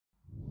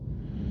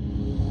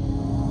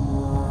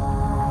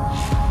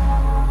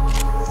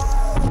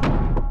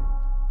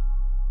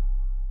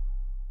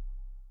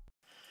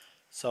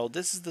So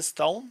this is the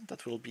stone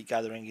that we'll be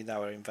gathering in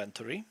our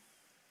inventory.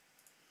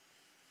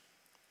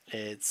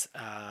 It's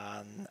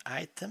an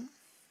item,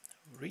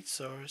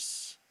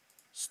 resource,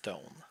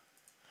 stone.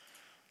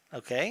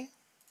 Okay,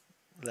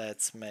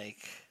 let's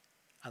make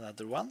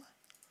another one.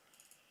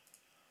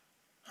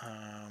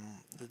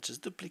 Let's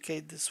just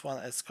duplicate this one.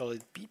 Let's call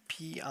it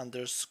bp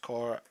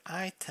underscore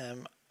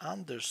item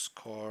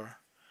underscore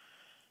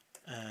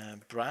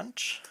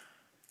branch.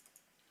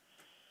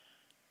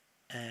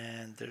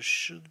 And there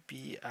should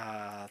be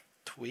a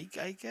twig,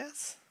 I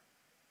guess.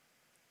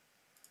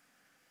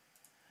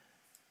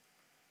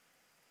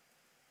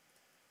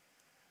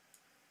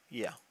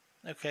 Yeah,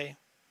 okay.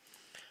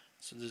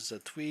 So there's a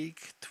twig,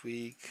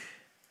 twig,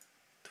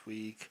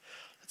 twig.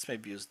 Let's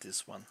maybe use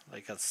this one,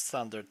 like a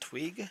standard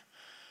twig.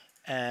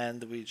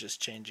 And we're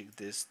just changing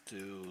this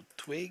to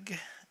twig,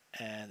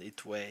 and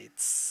it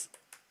weighs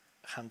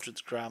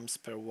 100 grams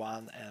per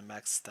one, and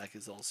max stack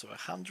is also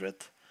 100.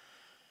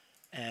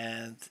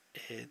 And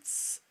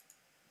it's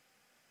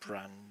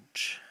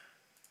branch.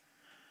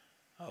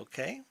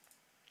 Okay.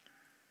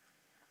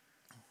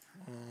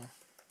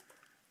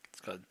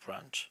 Let's call it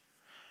branch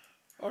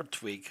or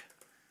twig.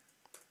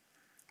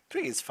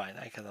 Twig is fine.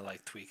 I kind of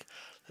like twig.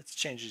 Let's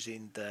change it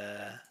in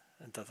the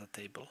data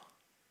table.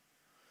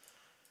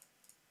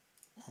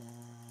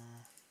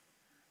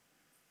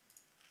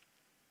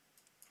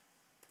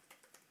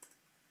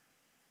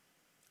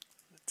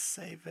 Let's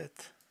save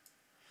it.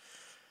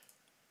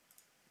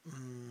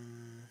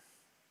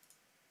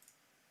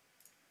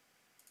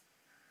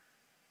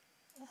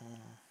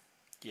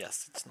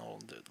 Yes, it's no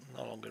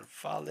longer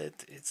valid.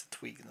 It's a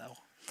twig now.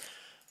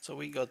 So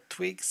we got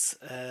twigs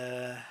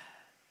and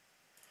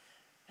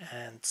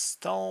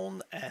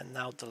stone, and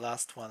now the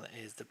last one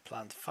is the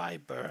plant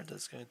fiber.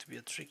 That's going to be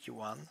a tricky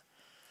one.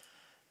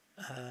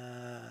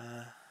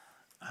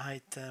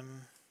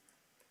 Item,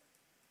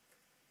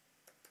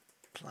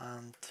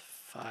 plant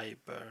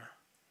fiber.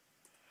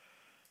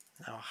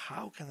 Now,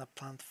 how can a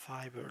plant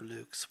fiber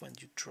looks when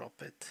you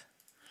drop it?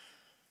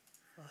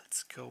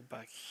 Let's go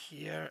back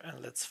here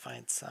and let's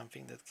find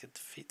something that can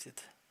fit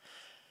it.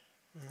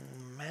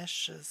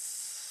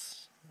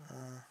 Meshes.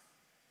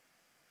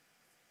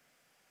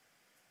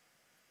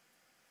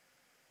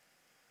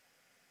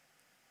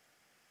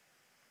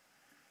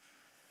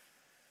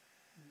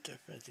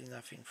 Definitely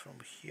nothing from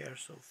here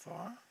so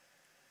far.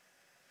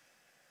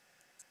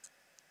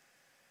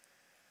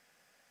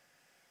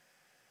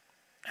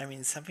 I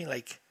mean, something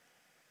like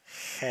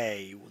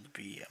hay would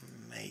be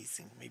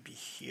amazing. Maybe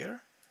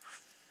here.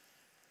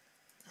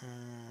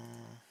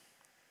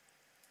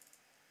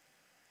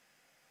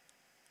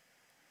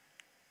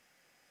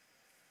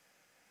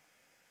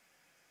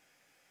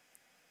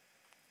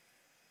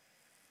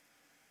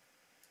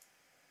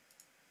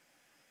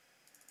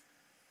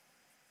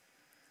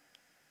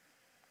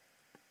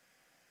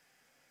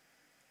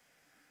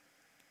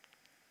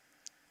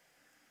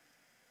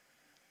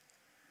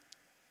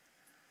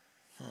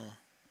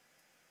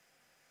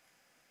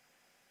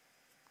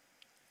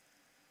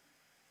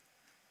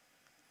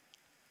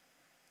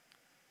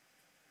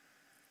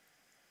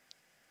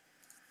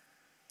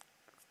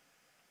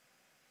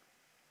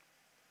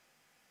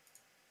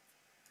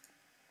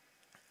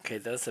 Okay,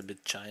 that's a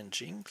bit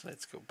challenging.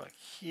 Let's go back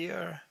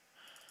here.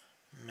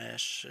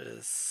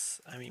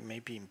 Meshes. I mean,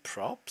 maybe in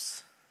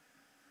props.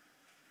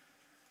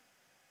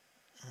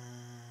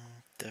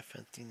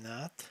 Definitely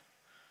not.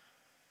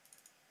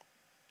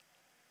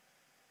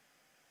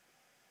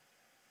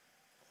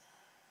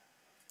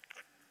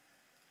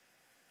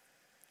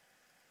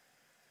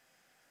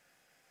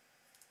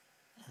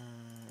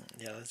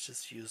 Yeah, let's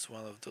just use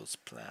one of those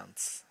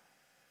plants.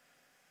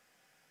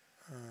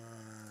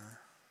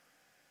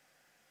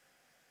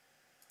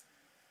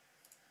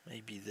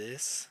 Maybe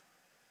this.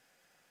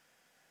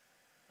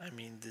 I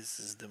mean, this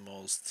is the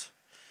most...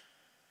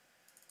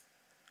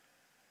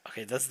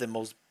 Okay, that's the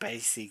most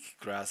basic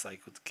grass I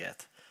could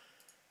get.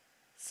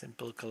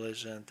 Simple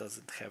collision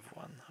doesn't have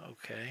one.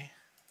 Okay.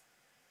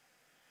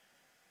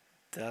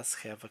 Does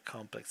have a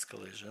complex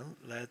collision.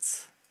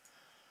 Let's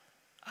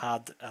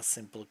add a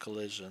simple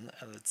collision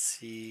and let's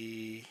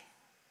see.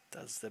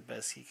 That's the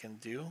best he can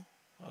do.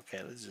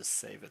 Okay, let's just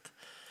save it.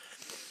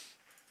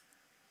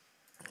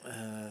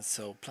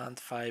 So plant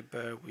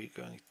fiber, we're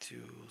going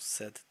to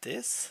set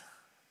this,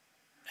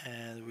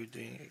 and we're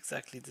doing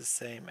exactly the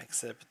same,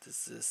 except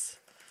this is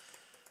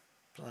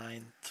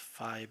plant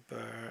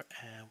fiber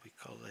and we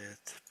call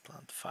it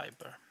plant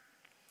fiber.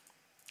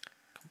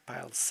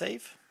 Compile,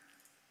 save,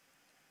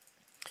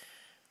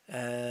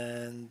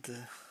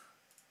 and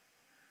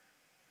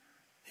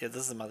it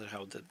doesn't matter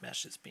how the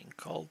mesh is being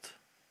called,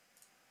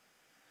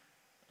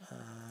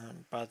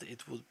 but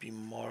it would be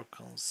more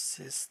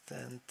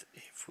consistent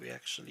if we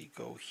actually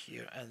go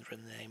here and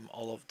rename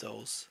all of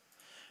those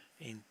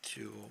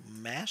into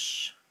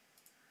mesh.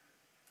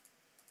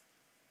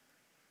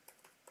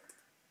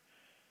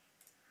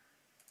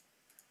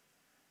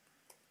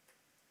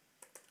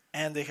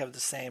 And they have the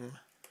same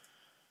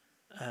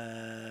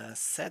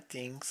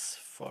settings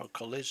for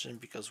collision,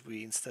 because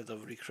we, instead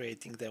of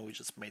recreating them, we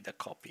just made a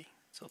copy.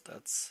 So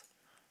that's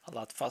a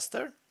lot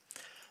faster.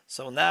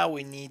 So now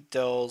we need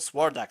those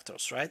word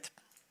actors, right?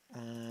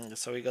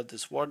 So we got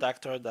this word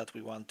actor that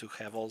we want to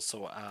have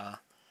also a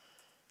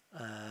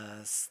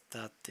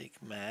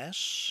static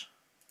mesh.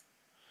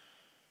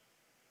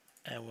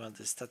 And we want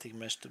the static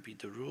mesh to be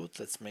the root.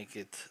 Let's make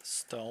it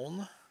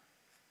stone,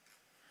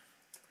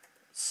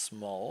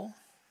 small.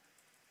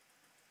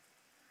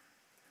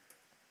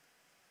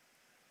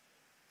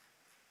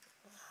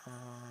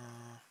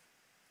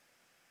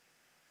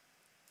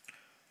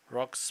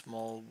 Rock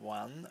small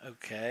 1,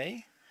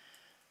 okay.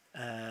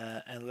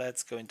 And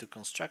let's go into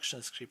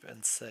construction script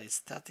and say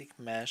static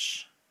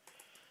mesh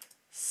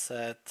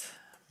set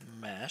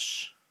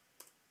mesh.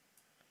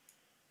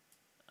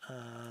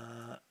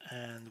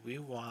 And we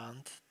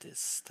want this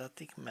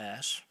static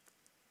mesh.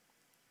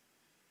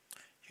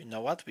 You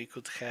know what? We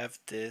could have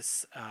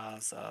this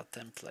as a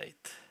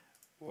template.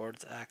 Word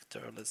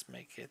actor, let's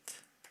make it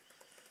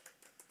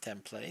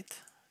template.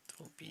 It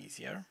will be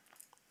easier.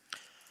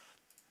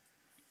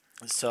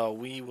 So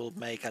we will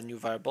make a new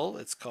variable.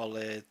 Let's call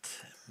it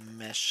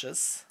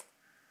meshes.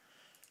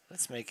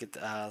 Let's make it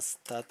a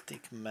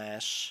static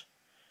mesh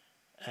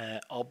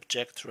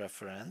object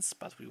reference,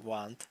 but we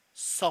want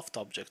soft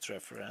object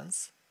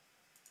reference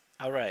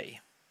array.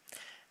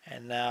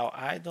 And now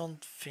I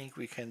don't think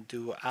we can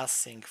do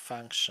async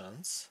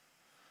functions.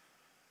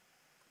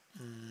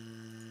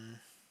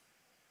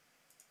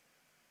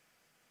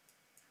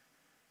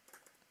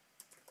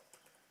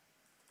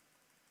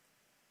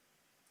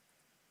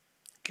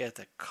 Get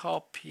a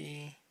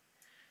copy,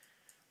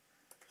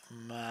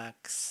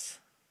 max,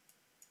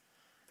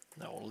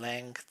 no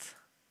length,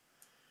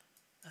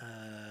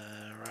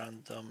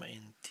 random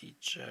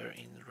integer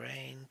in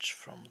range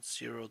from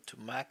 0 to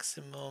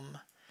maximum.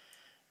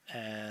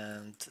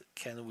 And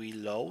can we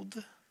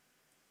load?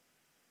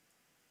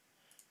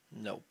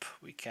 Nope,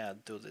 we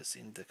can't do this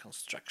in the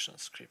construction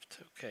script.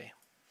 Okay,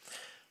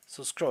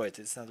 so screw it,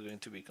 it's not going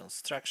to be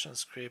construction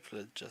script.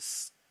 Let's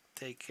just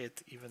take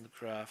it, event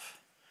graph.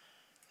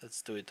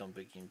 Let's do it on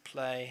begin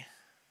play.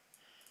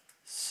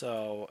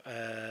 So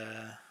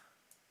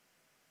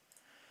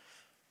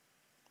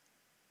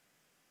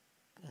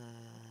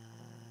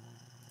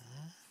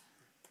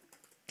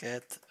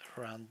get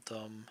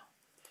random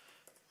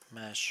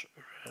mesh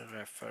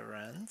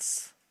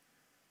reference,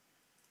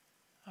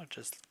 or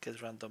just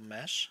get random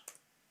mesh.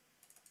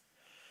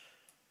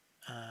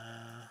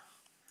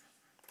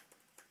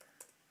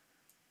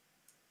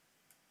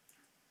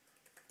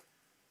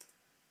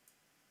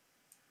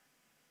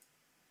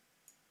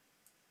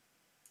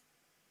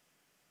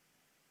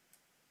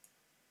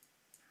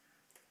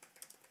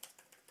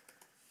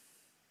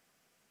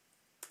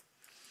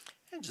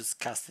 And just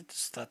cast it to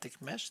static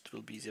mesh. It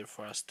will be easier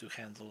for us to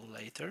handle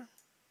later.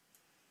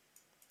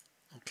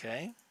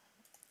 Okay,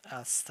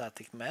 a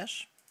static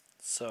mesh.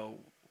 So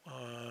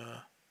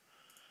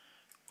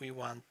we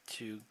want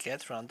to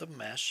get random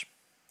mesh,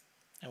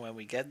 and when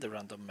we get the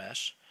random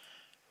mesh,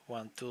 we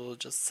want to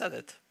just set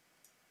it.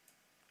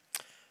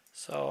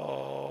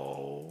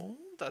 So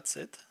that's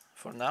it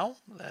for now.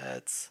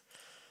 Let's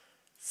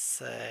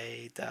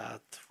say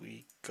that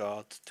we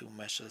got two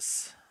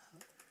meshes,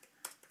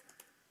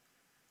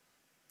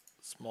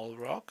 small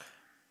rock,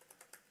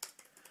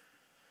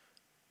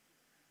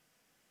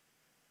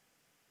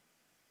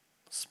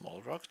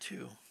 small rock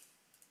 2.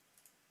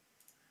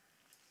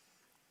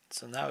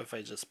 So now if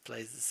I just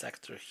place this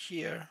actor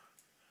here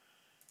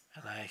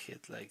and I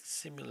hit like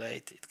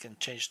simulate, it can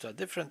change to a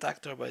different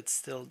actor, but it's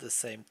still the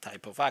same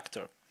type of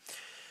actor.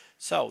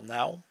 So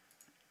now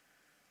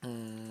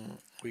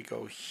we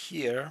go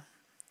here,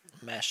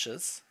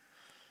 meshes,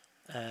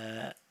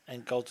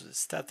 and go to the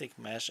static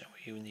mesh, and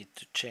we need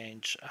to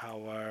change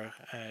our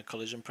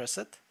collision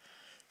preset.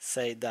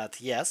 Say that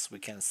yes, we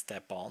can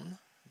step on,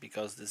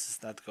 because this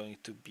is not going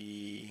to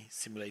be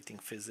simulating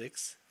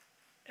physics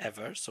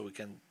ever, so we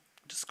can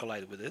just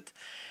collide with it.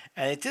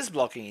 And it is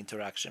blocking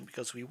interaction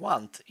because we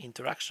want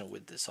interaction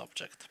with this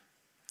object.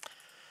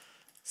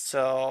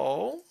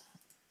 So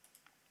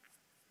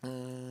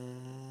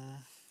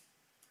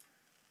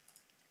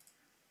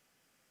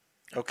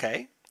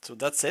okay, so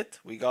that's it.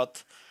 We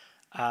got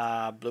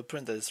a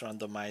blueprint that is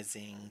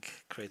randomizing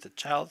created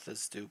child.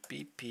 Let's do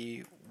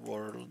pp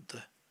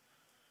world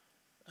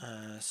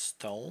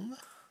stone,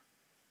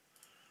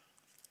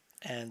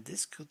 and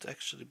this could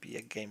actually be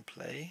a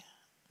gameplay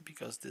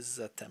because this is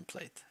a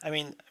template. I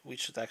mean, we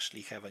should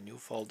actually have a new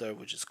folder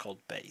which is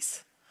called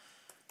base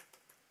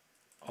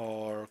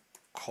or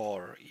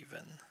core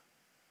even.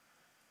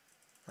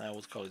 I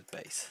would call it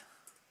base,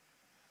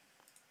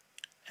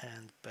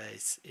 and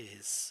base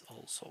is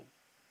also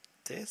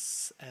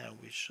this,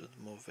 and we should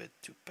move it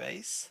to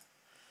base,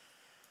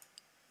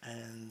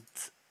 and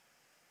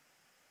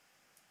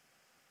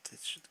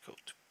this should go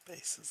to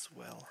base as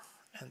well,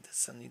 and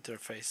it's an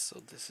interface,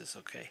 so this is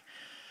okay.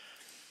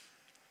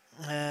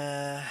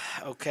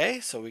 Okay,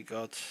 so we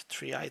got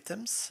 3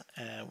 items,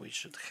 and we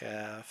should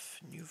have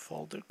new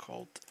folder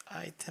called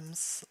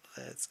items.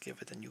 Let's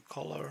give it a new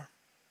color.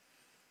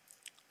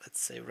 Let's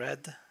say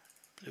red.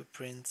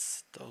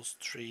 Blueprints, those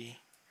 3,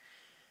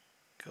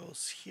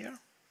 goes here.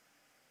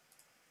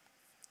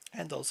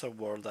 And those are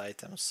world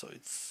items, so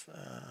it's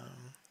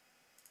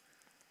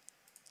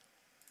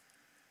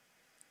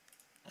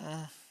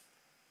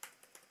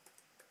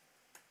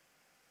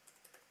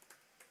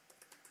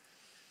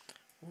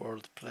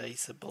world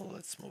placeable.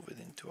 Let's move it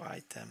into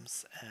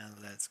items,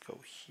 and let's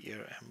go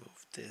here and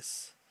move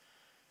this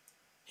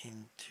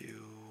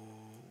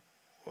into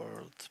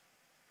world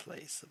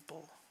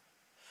placeable.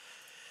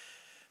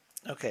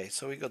 Okay,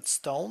 so we got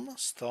stone.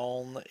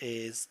 Stone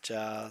is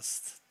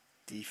just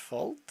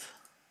default.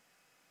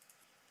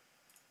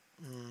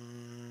 We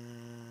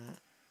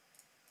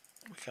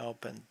can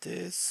open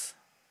this.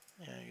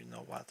 Yeah, you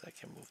know what? I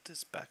can move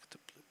this back to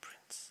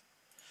blueprints.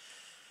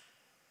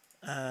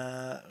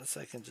 So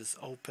I can just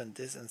open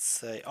this and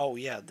say, oh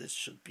yeah, this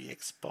should be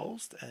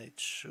exposed, and it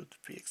should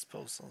be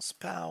exposed on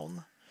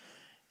spawn.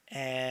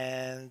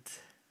 And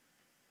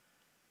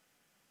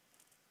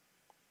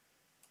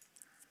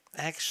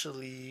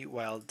actually,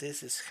 while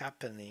this is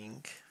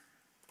happening,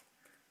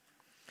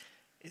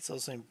 it's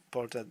also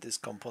important this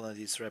component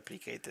is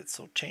replicated,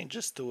 so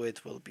changes to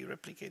it will be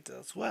replicated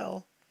as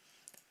well,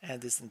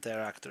 and this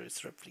interactor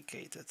is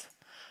replicated.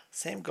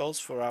 Same goes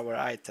for our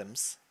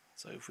items.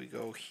 So if we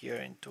go here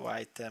into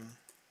item,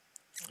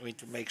 we need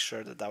to make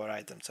sure that our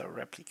items are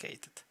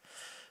replicated.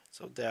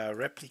 So they are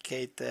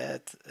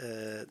replicated,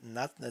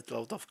 not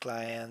netload of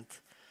client,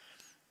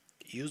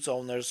 use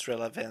owner's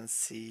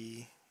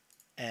relevancy,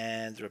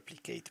 and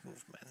replicate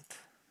movement.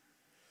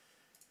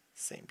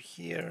 Same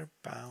here,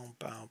 bow,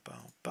 bow,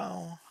 bow,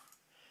 bow,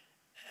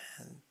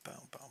 and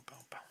bow, bow,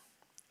 bow, bow.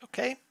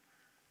 Okay.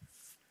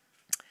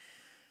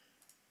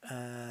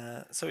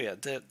 So yeah,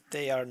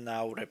 they are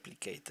now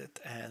replicated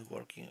and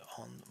working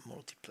on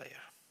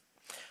multiplayer.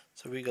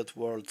 So we got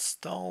world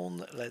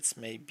stone. Let's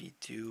maybe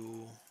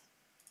do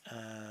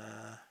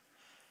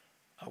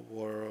a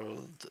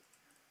world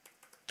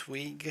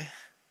twig.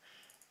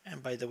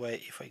 And by the way,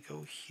 if I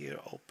go here,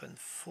 open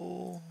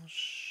full,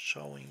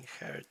 show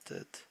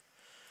inherited,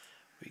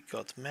 we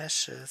got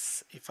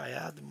meshes. If I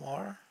add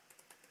more,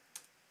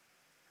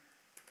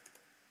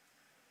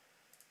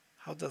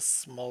 how does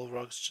small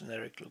rocks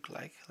generic look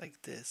like?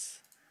 Like this.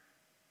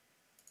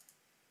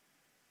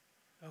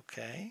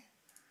 Okay.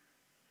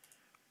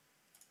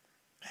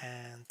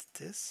 And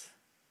this.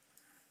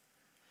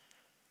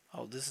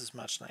 Oh, this is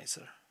much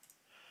nicer.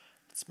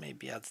 Let's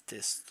maybe add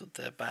this to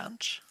the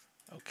bench.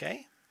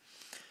 Okay.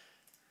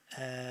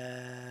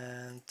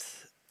 And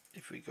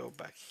if we go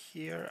back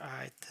here,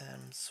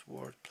 items,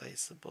 word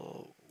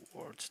placeable,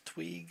 word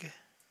twig,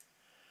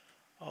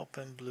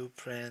 open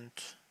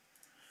blueprint.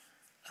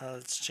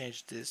 Let's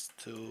change this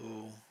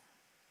to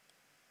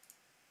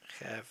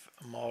have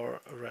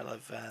more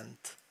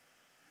relevant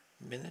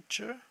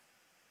miniature.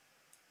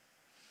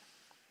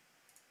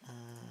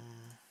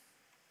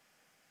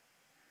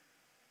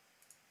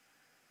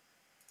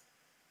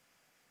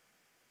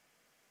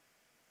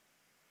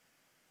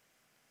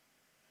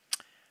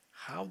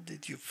 How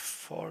did you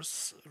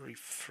force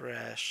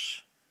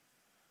refresh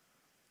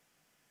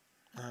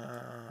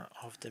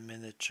of the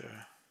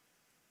miniature?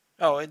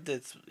 Oh, it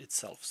did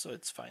itself, so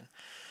it's fine.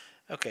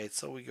 Okay,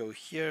 so we go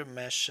here,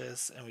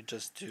 meshes, and we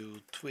just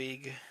do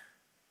twig,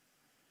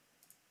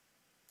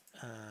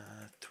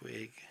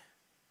 twig,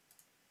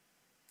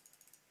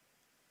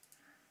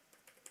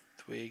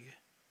 twig,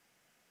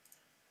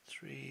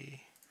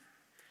 3,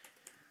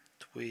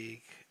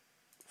 twig,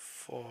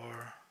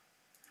 4,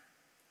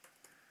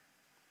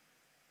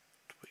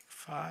 twig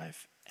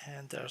 5,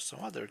 and there are some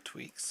other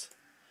twigs,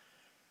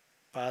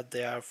 but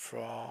they are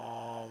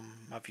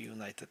from Mavi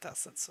United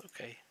Assets.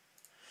 Okay,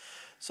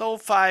 so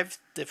 5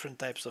 different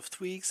types of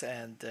twigs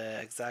and the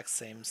exact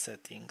same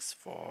settings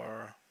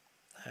for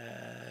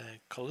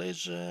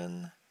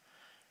collision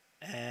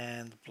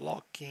and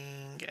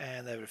blocking,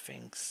 and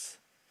everything's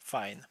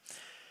fine.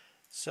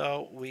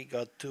 So we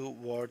got 2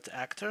 word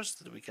actors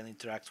that we can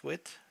interact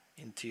with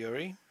in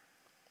theory.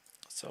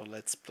 So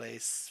let's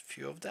place a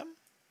few of them.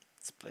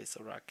 Let's place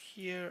a rock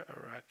here,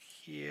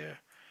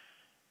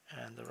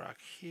 and a rock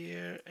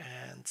here,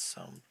 and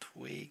some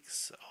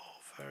twigs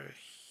over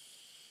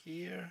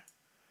here.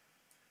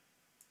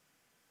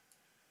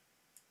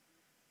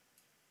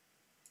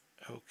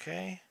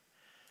 Okay,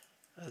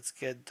 let's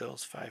get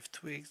those 5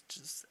 twigs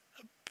just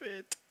a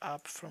bit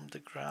up from the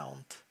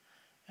ground,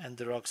 and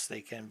the rocks,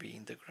 they can be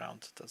in the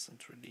ground, it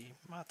doesn't really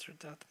matter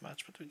that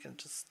much, but we can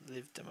just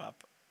lift them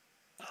up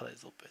a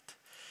little bit.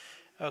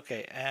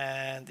 Okay,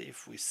 and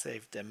if we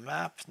save the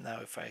map, now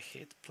if I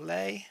hit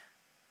play,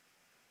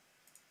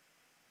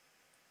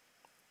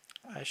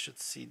 I should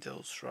see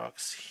those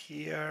rocks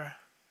here,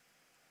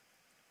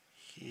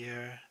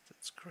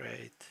 that's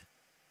great.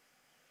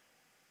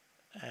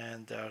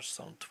 And there are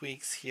some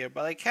twigs here,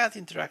 but I can't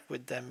interact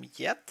with them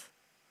yet.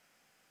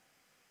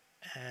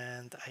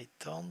 And I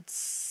don't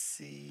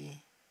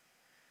see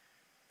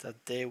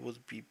that they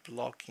would be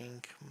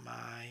blocking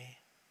my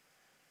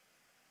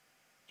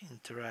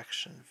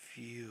interaction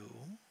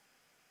view.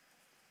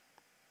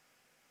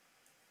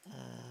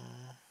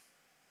 And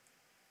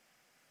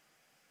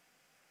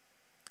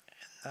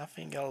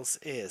Nothing else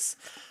is.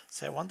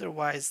 So I wonder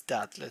why is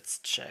that. Let's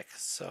check.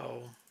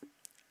 So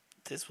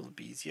this will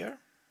be easier.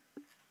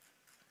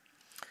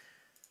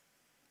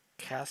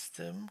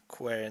 Custom,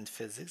 query and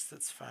physics,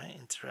 that's fine.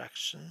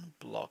 Interaction,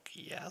 block,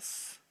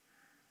 yes.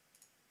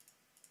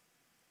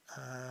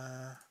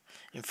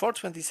 In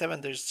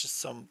 427 there's just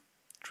some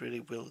really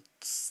weird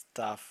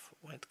stuff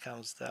when it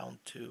comes down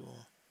to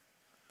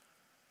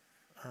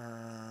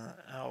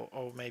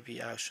or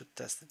maybe I should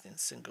test it in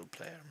single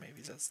player,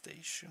 maybe that's the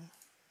issue.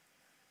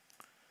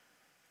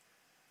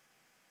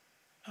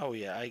 Oh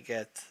yeah, I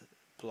get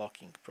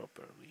blocking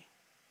properly.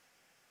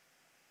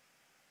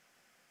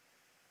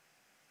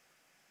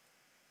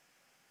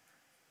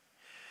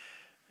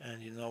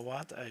 And you know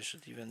what, I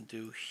should even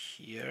do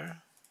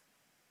here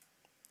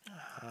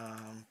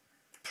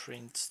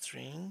print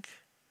string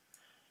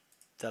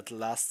that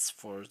lasts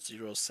for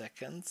 0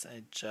 seconds and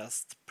it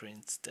just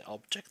prints the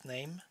object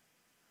name,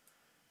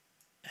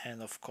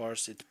 and of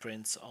course it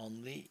prints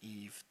only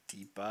if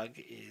debug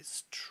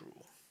is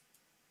true.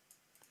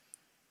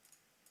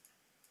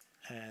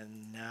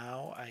 And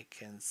now I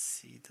can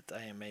see that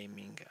I am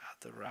aiming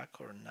at the rack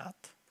or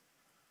not,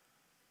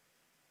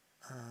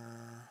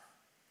 or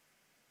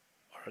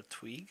a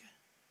twig.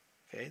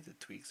 Okay, the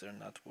twigs are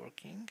not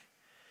working,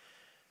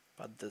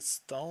 but the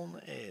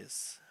stone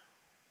is.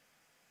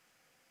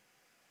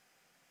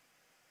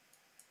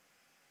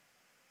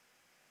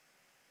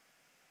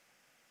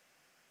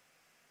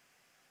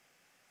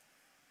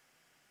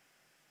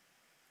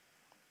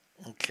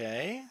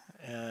 Okay,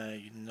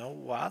 you know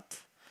what?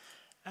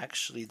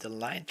 Actually, the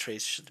line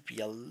trace should be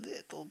a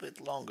little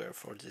bit longer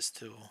for this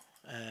to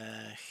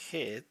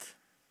hit.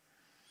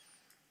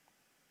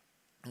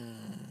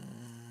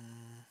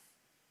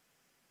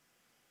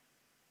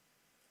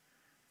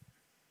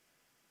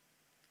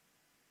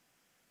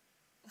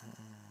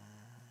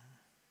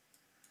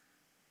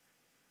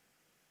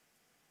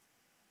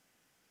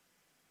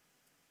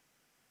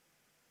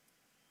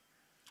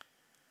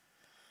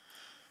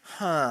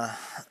 Huh.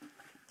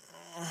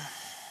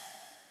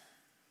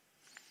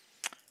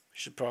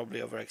 Should probably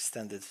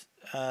overextend it.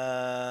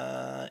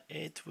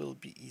 It will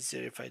be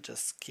easier if I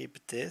just skip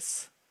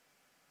this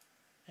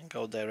and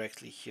go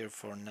directly here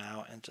for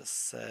now and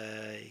just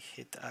say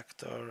hit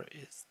actor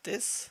is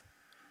this.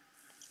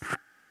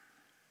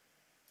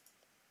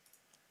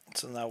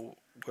 So now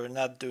we're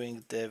not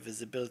doing the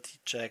visibility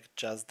check,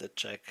 just the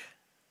check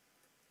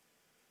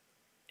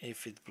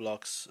if it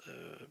blocks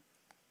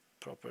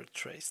proper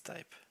trace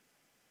type.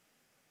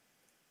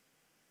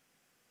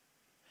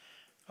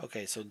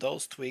 Okay, so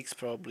those tweaks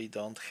probably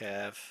don't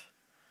have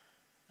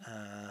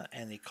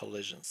any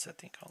collision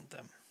setting on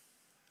them.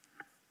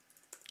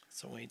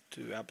 So we need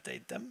to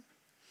update them.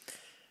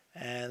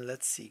 And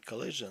let's see,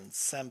 collision,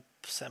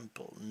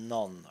 sample,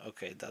 none.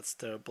 Okay, that's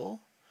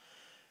terrible.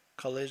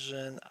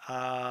 Collision,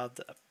 add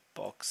a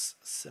box,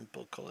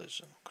 simple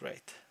collision,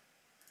 great.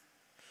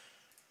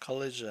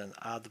 Collision,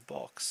 add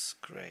box,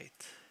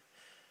 great.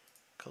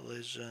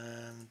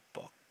 Collision,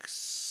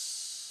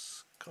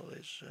 box,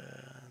 collision,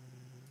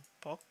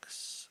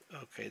 box.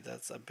 Okay,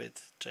 that's a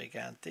bit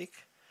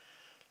gigantic.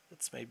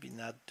 Let's maybe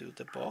not do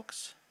the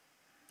box.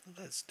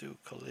 Let's do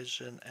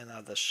collision and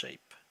add a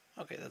shape.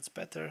 Okay, that's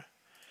better.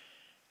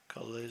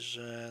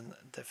 Collision,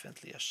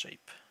 definitely a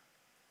shape.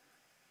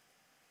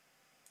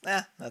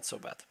 Not so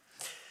bad.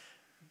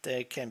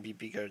 They can be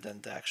bigger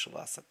than the actual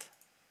asset.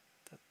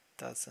 That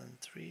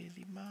doesn't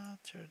really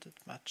matter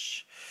that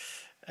much.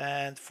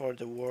 And for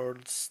the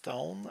world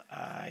stone,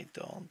 I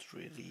don't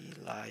really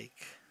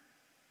like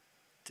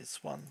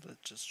this one.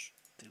 Let's just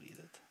delete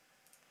it.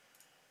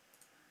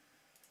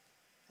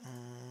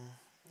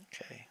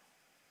 Okay.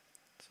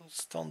 So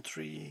stone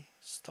 3,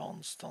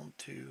 stone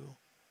 2,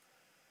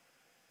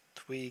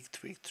 twig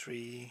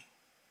 3,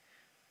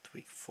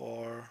 twig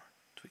 4,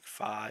 twig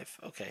 5.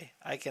 Okay,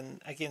 I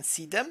can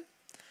see them.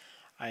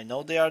 I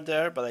know they are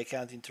there, but I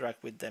can't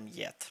interact with them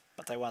yet,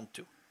 but I want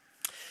to.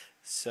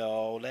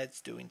 So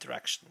let's do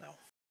interaction now.